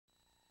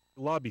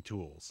Lobby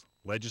Tools,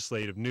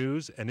 legislative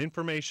news and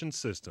information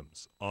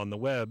systems, on the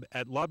web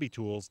at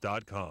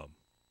lobbytools.com.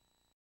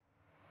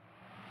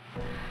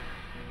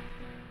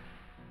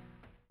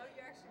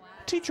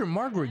 Teacher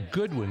Margaret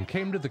Goodwin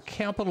came to the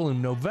Capitol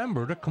in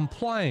November to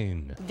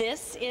complain.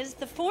 This is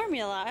the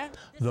formula.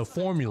 The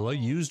formula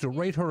used to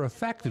rate her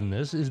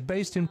effectiveness is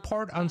based in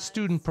part on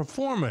student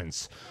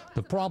performance.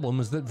 The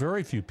problem is that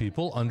very few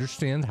people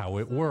understand how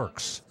it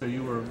works. So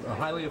you were a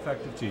highly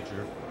effective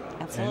teacher.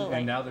 Absolutely.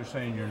 And now they're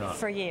saying you're not.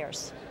 For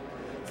years.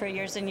 For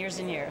years and years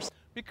and years.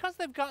 Because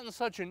they've gotten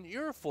such an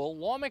earful,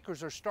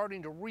 lawmakers are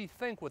starting to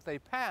rethink what they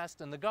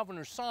passed and the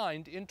governor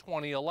signed in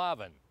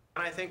 2011.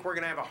 I think we're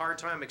going to have a hard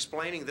time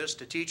explaining this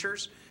to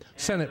teachers.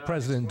 Senate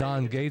President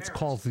Don Gates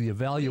calls the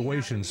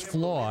evaluations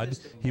flawed.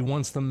 He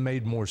wants them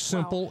made more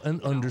simple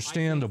and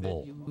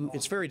understandable.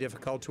 It's very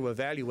difficult to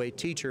evaluate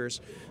teachers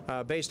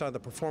based on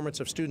the performance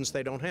of students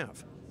they don't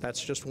have.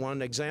 That's just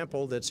one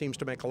example that seems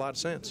to make a lot of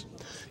sense.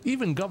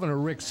 Even Governor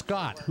Rick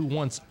Scott, who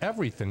wants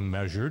everything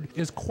measured,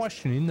 is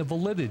questioning the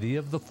validity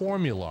of the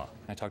formula.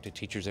 I talk to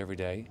teachers every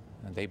day.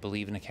 They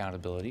believe in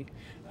accountability.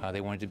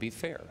 They want it to be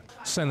fair.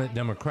 Senate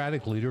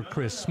Democratic leader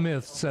Chris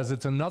Smith says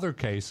it's another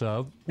case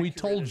of, we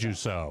told you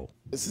so.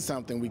 This is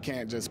something we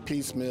can't just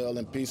piecemeal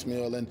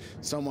and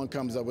someone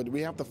comes up with.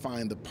 We have to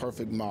find the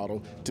perfect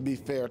model to be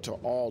fair to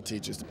all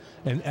teachers.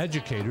 And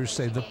educators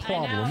say the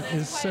problem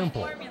is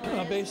simple.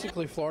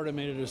 Basically, Florida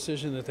made a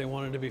decision that they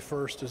wanted to be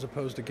first as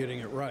opposed to getting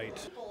it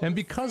right. And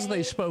because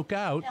they spoke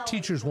out,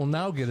 teachers will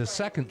now get a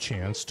second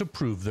chance to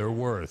prove their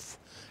worth.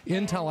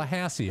 In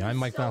Tallahassee, I'm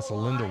Mike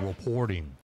Nassalindo reporting.